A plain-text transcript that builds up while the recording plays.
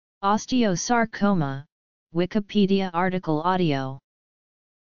Osteosarcoma, Wikipedia article audio.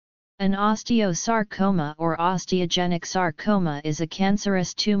 An osteosarcoma or osteogenic sarcoma is a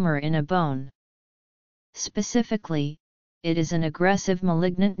cancerous tumor in a bone. Specifically, it is an aggressive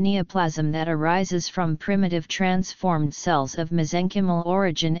malignant neoplasm that arises from primitive transformed cells of mesenchymal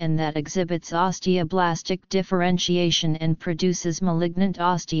origin and that exhibits osteoblastic differentiation and produces malignant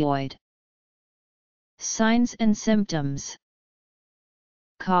osteoid. Signs and symptoms.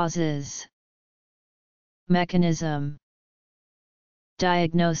 Causes. Mechanism.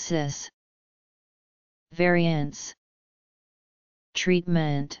 Diagnosis. Variants.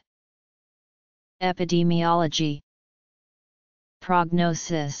 Treatment. Epidemiology.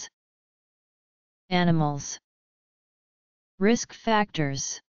 Prognosis. Animals. Risk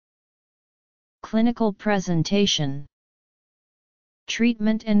factors. Clinical presentation.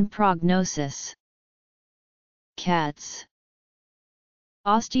 Treatment and prognosis. Cats.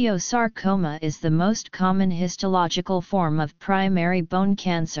 Osteosarcoma is the most common histological form of primary bone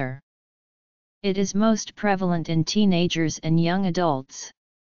cancer. It is most prevalent in teenagers and young adults.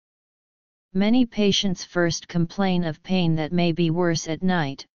 Many patients first complain of pain that may be worse at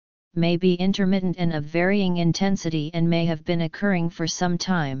night, may be intermittent and of varying intensity and may have been occurring for some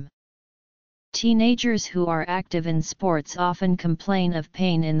time. Teenagers who are active in sports often complain of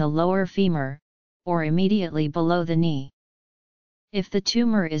pain in the lower femur, or immediately below the knee. If the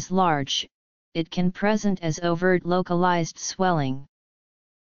tumor is large, it can present as overt localized swelling.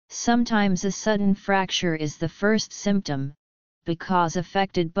 Sometimes a sudden fracture is the first symptom, because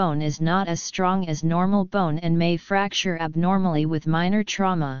affected bone is not as strong as normal bone and may fracture abnormally with minor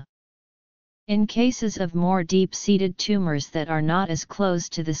trauma. In cases of more deep-seated tumors that are not as close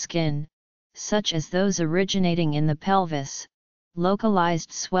to the skin, such as those originating in the pelvis,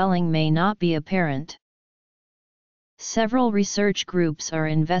 localized swelling may not be apparent. Several research groups are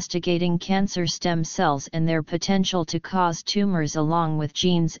investigating cancer stem cells and their potential to cause tumors along with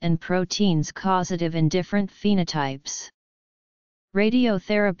genes and proteins causative in different phenotypes.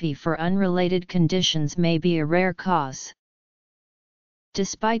 Radiotherapy for unrelated conditions may be a rare cause.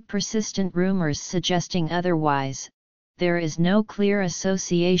 Despite persistent rumors suggesting otherwise, there is no clear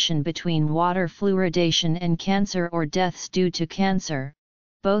association between water fluoridation and cancer or deaths due to cancer,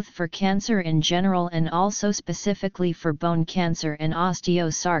 both for cancer in general and also specifically for bone cancer and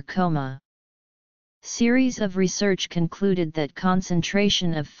osteosarcoma. Series of research concluded that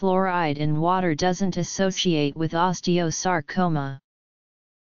concentration of fluoride in water doesn't associate with osteosarcoma.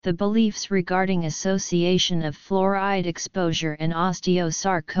 The beliefs regarding association of fluoride exposure and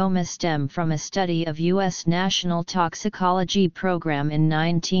osteosarcoma stem from a study of U.S. National Toxicology Program in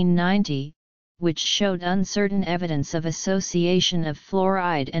 1990, which showed uncertain evidence of association of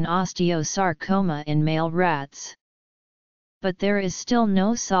fluoride and osteosarcoma in male rats. But there is still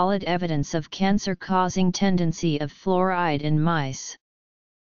no solid evidence of cancer-causing tendency of fluoride in mice.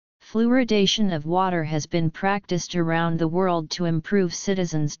 Fluoridation of water has been practiced around the world to improve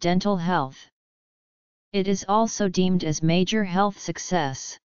citizens' dental health. It is also deemed as major health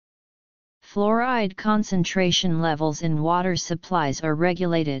success. Fluoride concentration levels in water supplies are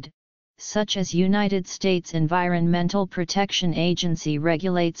regulated, such as United States Environmental Protection Agency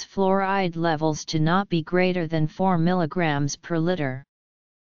regulates fluoride levels to not be greater than 4 mg per liter.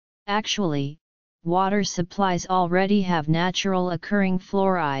 Actually, water supplies already have natural occurring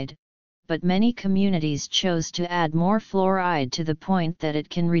fluoride, but many communities chose to add more fluoride to the point that it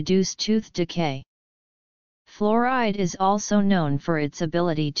can reduce tooth decay. Fluoride is also known for its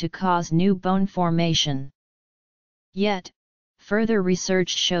ability to cause new bone formation. Yet, further research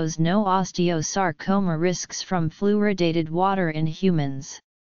shows no osteosarcoma risks from fluoridated water in humans.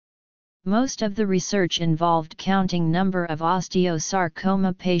 Most of the research involved counting number of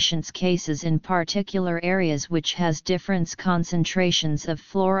osteosarcoma patients' cases in particular areas which has different concentrations of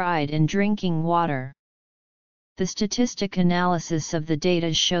fluoride in drinking water. The statistic analysis of the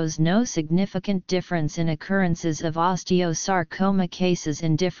data shows no significant difference in occurrences of osteosarcoma cases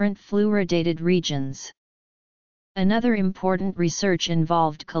in different fluoridated regions. Another important research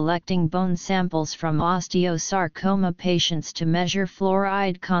involved collecting bone samples from osteosarcoma patients to measure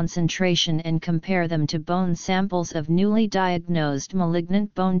fluoride concentration and compare them to bone samples of newly diagnosed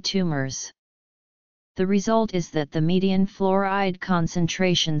malignant bone tumors. The result is that the median fluoride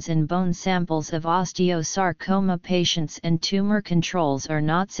concentrations in bone samples of osteosarcoma patients and tumor controls are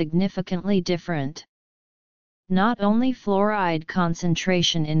not significantly different. Not only fluoride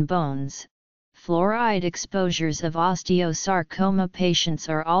concentration in bones, fluoride exposures of osteosarcoma patients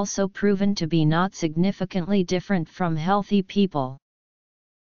are also proven to be not significantly different from healthy people.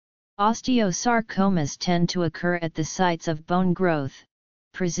 Osteosarcomas tend to occur at the sites of bone growth,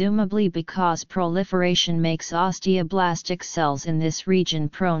 presumably because proliferation makes osteoblastic cells in this region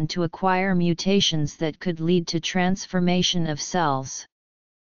prone to acquire mutations that could lead to transformation of cells.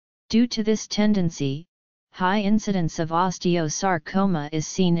 Due to this tendency, high incidence of osteosarcoma is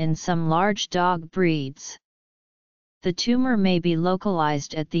seen in some large dog breeds. The tumor may be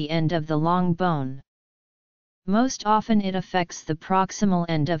localized at the end of the long bone. Most often it affects the proximal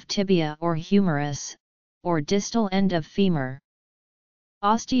end of tibia or humerus, or distal end of femur.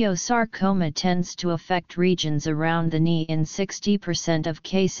 Osteosarcoma tends to affect regions around the knee in 60% of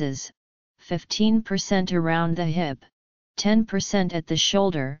cases, 15% around the hip, 10% at the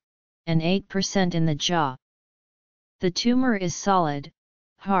shoulder, and 8% in the jaw. The tumor is solid,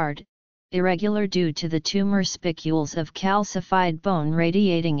 hard, irregular due to the tumor spicules of calcified bone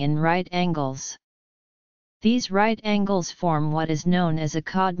radiating in right angles. These right angles form what is known as a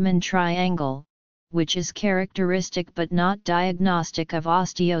Codman triangle, which is characteristic but not diagnostic of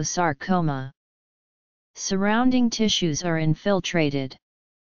osteosarcoma. Surrounding tissues are infiltrated.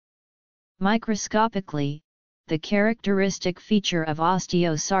 Microscopically, the characteristic feature of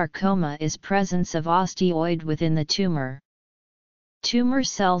osteosarcoma is presence of osteoid within the tumor. Tumor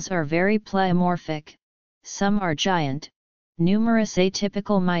cells are very pleomorphic, some are giant, numerous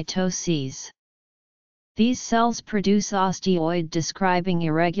atypical mitoses. These cells produce osteoid describing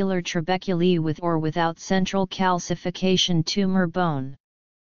irregular trabeculae with or without central calcification tumor bone.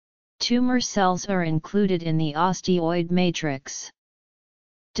 Tumor cells are included in the osteoid matrix.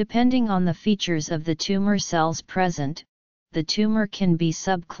 Depending on the features of the tumor cells present, the tumor can be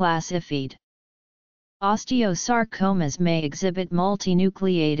subclassified. Osteosarcomas may exhibit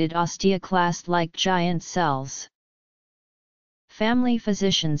multinucleated osteoclast-like giant cells. Family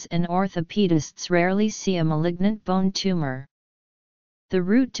physicians and orthopedists rarely see a malignant bone tumor. The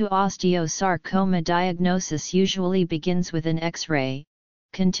route to osteosarcoma diagnosis usually begins with an X-ray,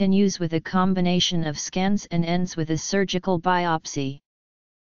 continues with a combination of scans and ends with a surgical biopsy.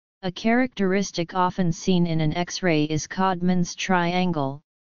 A characteristic often seen in an X-ray is Codman's triangle,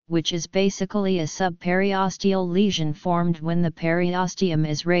 which is basically a subperiosteal lesion formed when the periosteum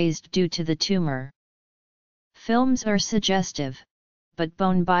is raised due to the tumor. Films are suggestive, but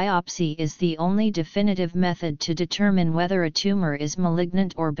bone biopsy is the only definitive method to determine whether a tumor is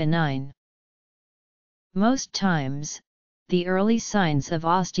malignant or benign. Most times, the early signs of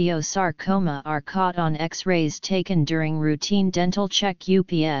osteosarcoma are caught on X-rays taken during routine dental check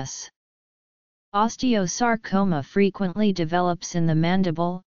UPS. Osteosarcoma frequently develops in the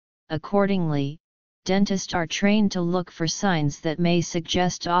mandible. Accordingly, dentists are trained to look for signs that may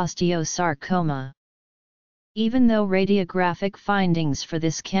suggest osteosarcoma. Even though radiographic findings for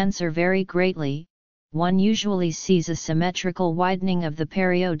this cancer vary greatly, one usually sees a symmetrical widening of the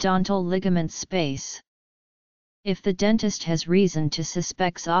periodontal ligament space. If the dentist has reason to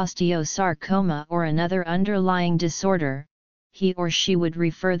suspect osteosarcoma or another underlying disorder, he or she would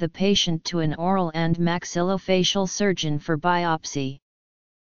refer the patient to an oral and maxillofacial surgeon for biopsy.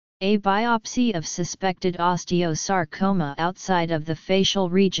 A biopsy of suspected osteosarcoma outside of the facial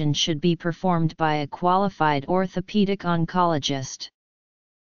region should be performed by a qualified orthopedic oncologist.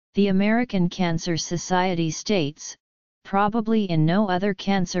 The American Cancer Society states, "Probably in no other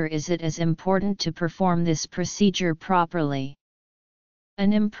cancer is it as important to perform this procedure properly.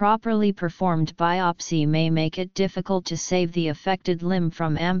 An improperly performed biopsy may make it difficult to save the affected limb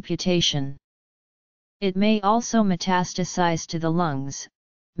from amputation. It may also metastasize to the lungs,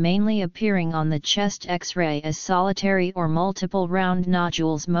 mainly appearing on the chest X-ray as solitary or multiple round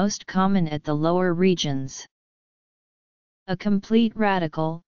nodules, most common at the lower regions. A complete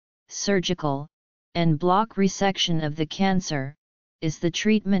radical, surgical, and block resection of the cancer is the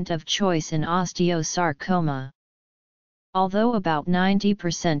treatment of choice in osteosarcoma. Although about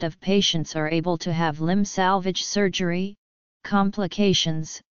 90% of patients are able to have limb salvage surgery,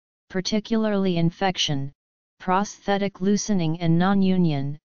 complications, particularly infection, prosthetic loosening and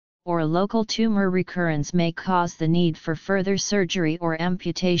non-union, or local tumor recurrence may cause the need for further surgery or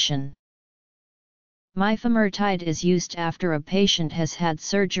amputation. Mifemertide is used after a patient has had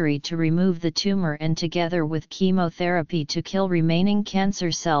surgery to remove the tumor and together with chemotherapy to kill remaining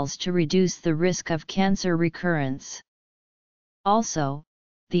cancer cells to reduce the risk of cancer recurrence. Also,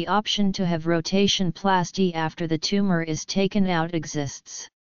 the option to have rotationplasty after the tumor is taken out exists.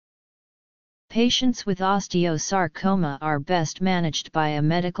 Patients with osteosarcoma are best managed by a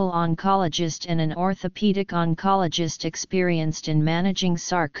medical oncologist and an orthopedic oncologist experienced in managing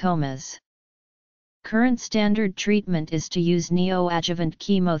sarcomas. Current standard treatment is to use neoadjuvant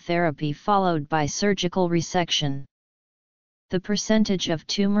chemotherapy followed by surgical resection. The percentage of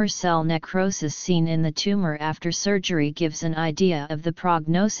tumor cell necrosis seen in the tumor after surgery gives an idea of the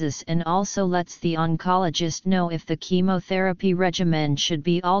prognosis and also lets the oncologist know if the chemotherapy regimen should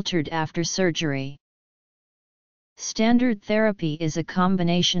be altered after surgery. Standard therapy is a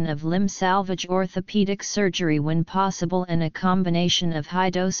combination of limb salvage orthopedic surgery when possible and a combination of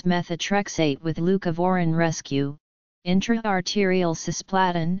high-dose methotrexate with leucovorin rescue, intra-arterial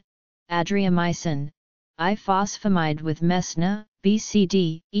cisplatin, adriamycin, ifosfamide with mesna,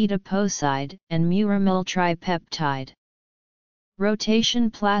 BCD, etoposide, and muramyl tripeptide.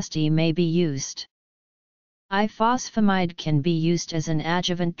 Rotation-plasty may be used. Ifosfamide can be used as an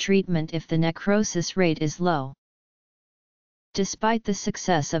adjuvant treatment if the necrosis rate is low. Despite the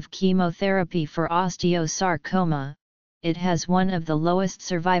success of chemotherapy for osteosarcoma, it has one of the lowest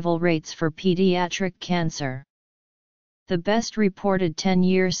survival rates for pediatric cancer. The best reported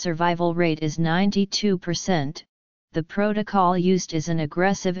 10-year survival rate is 92%. The protocol used is an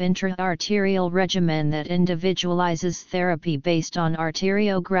aggressive intra-arterial regimen that individualizes therapy based on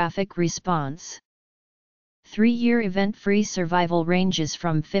arteriographic response. 3-year event-free survival ranges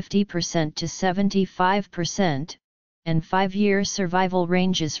from 50% to 75%, and 5-year survival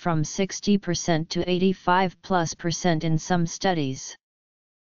ranges from 60% to 85+% in some studies.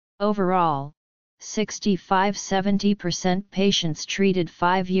 Overall, 65–70% patients treated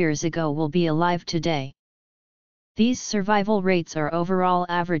 5 years ago will be alive today. These survival rates are overall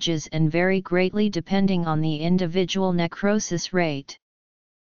averages and vary greatly depending on the individual necrosis rate.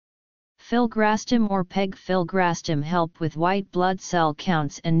 Filgrastim or pegfilgrastim help with white blood cell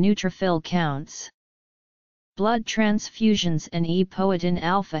counts and neutrophil counts. Blood transfusions and epoetin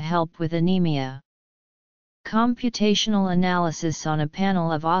alpha help with anemia. Computational analysis on a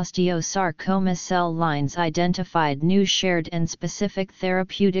panel of osteosarcoma cell lines identified new shared and specific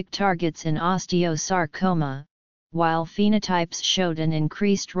therapeutic targets in osteosarcoma, while phenotypes showed an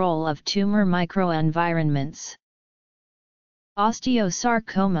increased role of tumor microenvironments.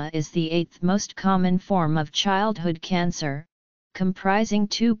 Osteosarcoma is the 8th most common form of childhood cancer, comprising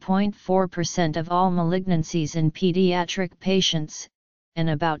 2.4% of all malignancies in pediatric patients, and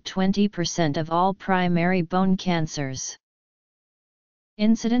about 20% of all primary bone cancers.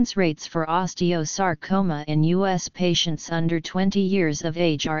 Incidence rates for osteosarcoma in U.S. patients under 20 years of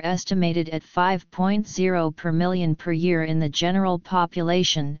age are estimated at 5.0 per million per year in the general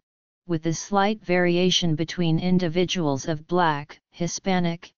population, with a slight variation between individuals of Black,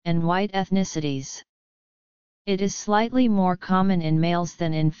 Hispanic, and white ethnicities. It is slightly more common in males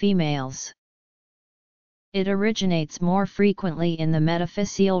than in females. It originates more frequently in the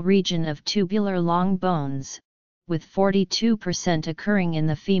metaphyseal region of tubular long bones, with 42% occurring in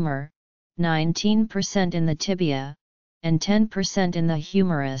the femur, 19% in the tibia, and 10% in the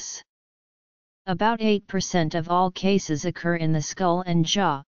humerus. About 8% of all cases occur in the skull and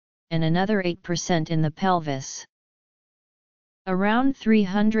jaw, and another 8% in the pelvis. Around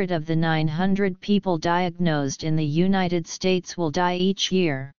 300 of the 900 people diagnosed in the United States will die each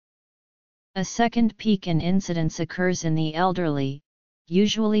year. A second peak in incidence occurs in the elderly,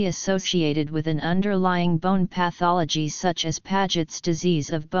 usually associated with an underlying bone pathology such as Paget's disease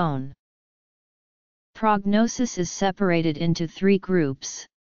of bone. Prognosis is separated into 3 groups.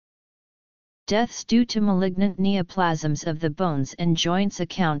 Deaths due to malignant neoplasms of the bones and joints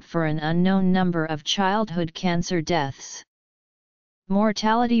account for an unknown number of childhood cancer deaths.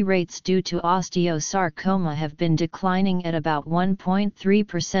 Mortality rates due to osteosarcoma have been declining at about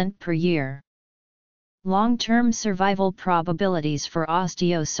 1.3% per year. Long-term survival probabilities for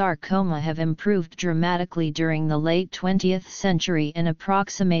osteosarcoma have improved dramatically during the late 20th century and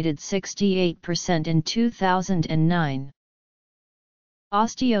approximated 68% in 2009.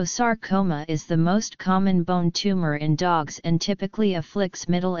 Osteosarcoma is the most common bone tumor in dogs and typically afflicts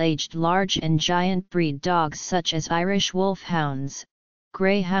middle-aged large and giant breed dogs such as Irish Wolfhounds,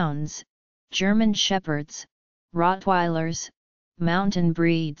 Greyhounds, German Shepherds, Rottweilers, mountain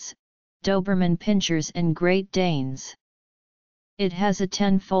breeds, Doberman Pinschers and Great Danes. It has a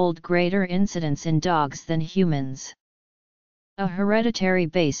 10-fold greater incidence in dogs than humans. A hereditary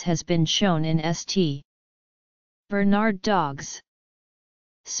base has been shown in St. Bernard dogs.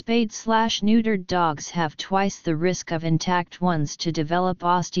 Spayed/neutered dogs have twice the risk of intact ones to develop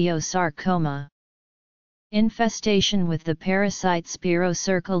osteosarcoma. Infestation with the parasite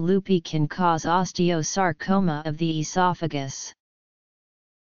Spirocerca lupi can cause osteosarcoma of the esophagus.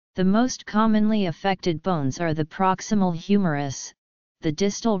 The most commonly affected bones are the proximal humerus, the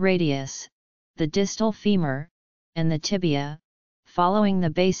distal radius, the distal femur, and the tibia, following the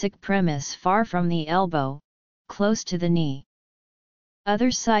basic premise far from the elbow, close to the knee.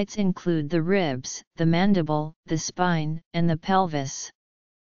 Other sites include the ribs, the mandible, the spine, and the pelvis.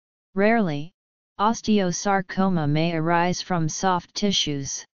 Rarely, osteosarcoma may arise from soft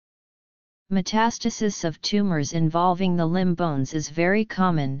tissues. Metastasis of tumors involving the limb bones is very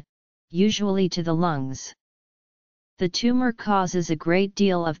common, usually to the lungs. The tumor causes a great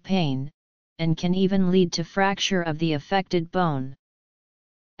deal of pain, and can even lead to fracture of the affected bone.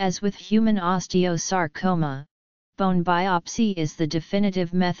 As with human osteosarcoma, bone biopsy is the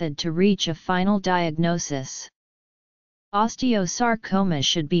definitive method to reach a final diagnosis. Osteosarcoma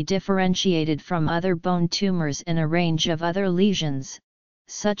should be differentiated from other bone tumors and a range of other lesions,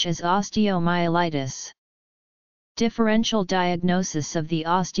 such as osteomyelitis. Differential diagnosis of the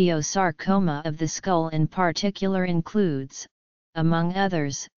osteosarcoma of the skull in particular includes, among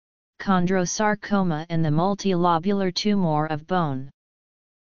others, chondrosarcoma and the multilobular tumor of bone.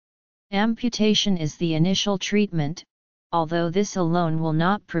 Amputation is the initial treatment, although this alone will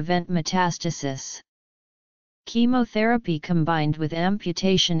not prevent metastasis. Chemotherapy combined with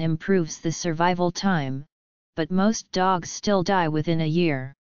amputation improves the survival time, but most dogs still die within a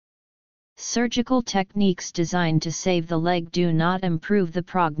year. Surgical techniques designed to save the leg do not improve the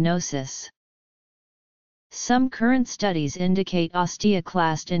prognosis. Some current studies indicate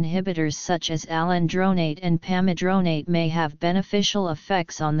osteoclast inhibitors such as alendronate and pamidronate may have beneficial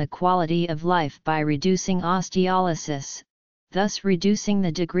effects on the quality of life by reducing osteolysis, thus reducing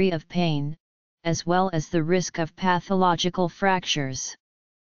the degree of pain, as well as the risk of pathological fractures.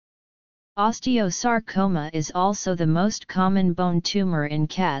 Osteosarcoma is also the most common bone tumor in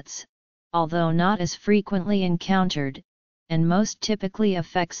cats, although not as frequently encountered, and most typically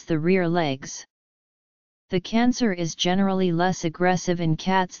affects the rear legs. The cancer is generally less aggressive in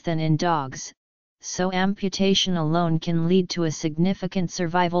cats than in dogs, so amputation alone can lead to a significant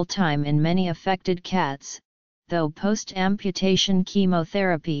survival time in many affected cats, though post-amputation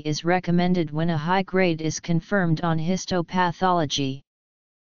chemotherapy is recommended when a high grade is confirmed on histopathology.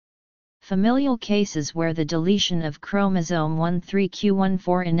 Familial cases where the deletion of chromosome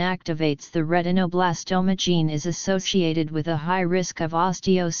 13q14 inactivates the retinoblastoma gene is associated with a high risk of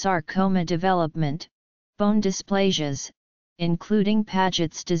osteosarcoma development. Bone dysplasias, including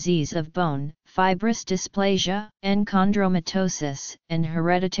Paget's disease of bone, fibrous dysplasia, enchondromatosis, and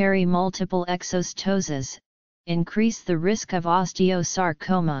hereditary multiple exostoses, increase the risk of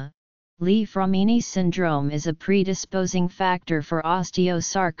osteosarcoma. Li-Fraumeni syndrome is a predisposing factor for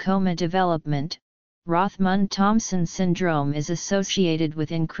osteosarcoma development. Rothmund-Thomson syndrome is associated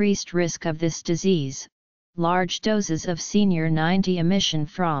with increased risk of this disease. Large doses of senior 90 emission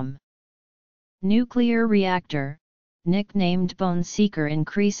from nuclear reactor, nicknamed bone seeker,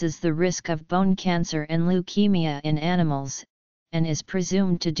 increases the risk of bone cancer and leukemia in animals, and is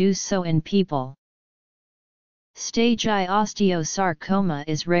presumed to do so in people. Stage I osteosarcoma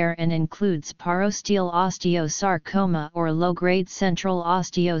is rare and includes parosteal osteosarcoma or low-grade central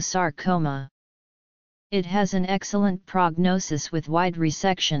osteosarcoma. It has an excellent prognosis with wide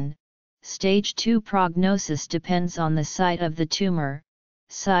resection. Stage II prognosis depends on the site of the tumor,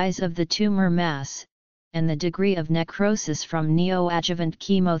 size of the tumor mass, and the degree of necrosis from neoadjuvant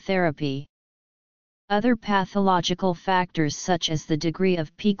chemotherapy. Other pathological factors such as the degree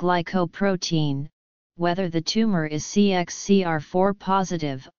of P-glycoprotein, whether the tumor is CXCR4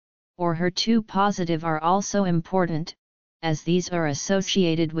 positive, or HER2 positive are also important, as these are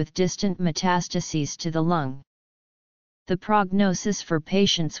associated with distant metastases to the lung. The prognosis for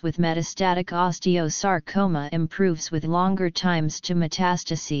patients with metastatic osteosarcoma improves with longer times to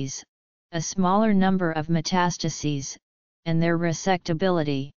metastases, a smaller number of metastases, and their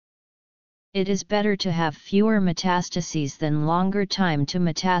resectability. It is better to have fewer metastases than longer time to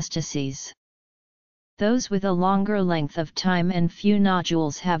metastases. Those with a longer length of time and few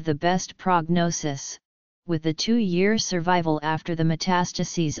nodules have the best prognosis, with a 2-year survival after the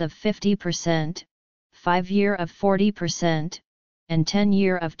metastases of 50%, 5-year of 40%, and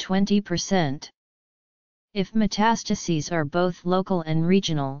 10-year of 20%. If metastases are both local and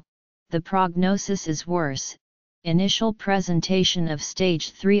regional, the prognosis is worse. Initial presentation of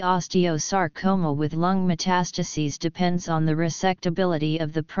stage III osteosarcoma with lung metastases depends on the resectability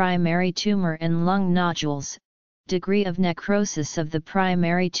of the primary tumor and lung nodules, degree of necrosis of the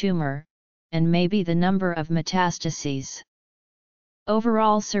primary tumor, and maybe the number of metastases.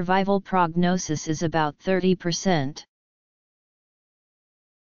 Overall survival prognosis is about 30%.